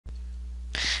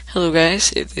Hello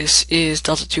guys, this is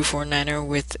Delta249er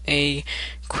with a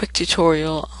quick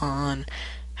tutorial on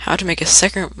how to make a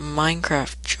second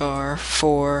Minecraft jar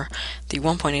for the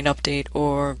 1.8 update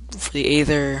or for the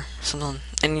Aether,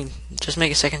 just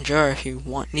make a second jar if you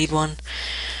need one.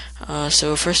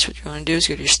 So first what you want to do is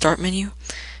go to your start menu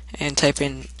and type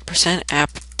in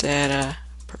 %appdata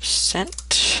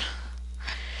 %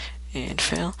 and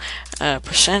fail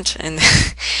 % and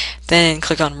then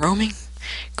click on roaming.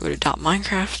 Go to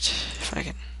 .minecraft if I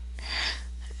can,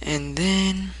 and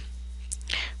then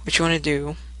what you want to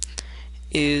do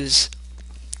is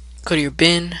go to your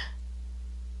bin,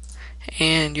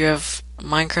 and you have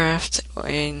Minecraft,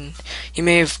 and you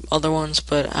may have other ones,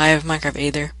 but I have Minecraft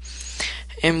Aether.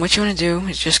 And what you want to do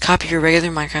is just copy your regular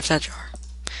minecraft.jar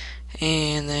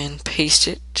and then paste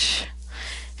it,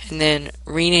 and then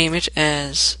rename it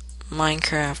as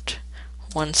Minecraft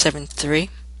 173.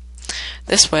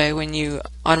 This way, when you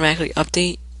automatically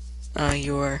update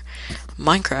your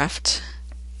Minecraft,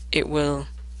 it will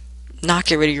not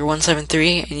get rid of your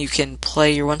 173, and you can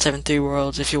play your 173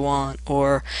 worlds if you want,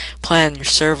 or play on your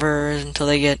servers until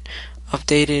they get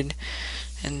updated.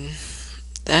 And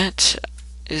that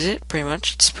is it, pretty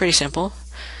much. It's pretty simple.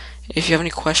 If you have any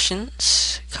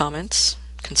questions, comments,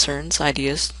 concerns,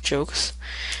 ideas, jokes,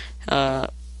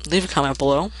 leave a comment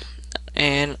below,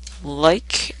 and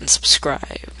like and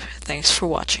subscribe. Thanks for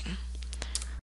watching.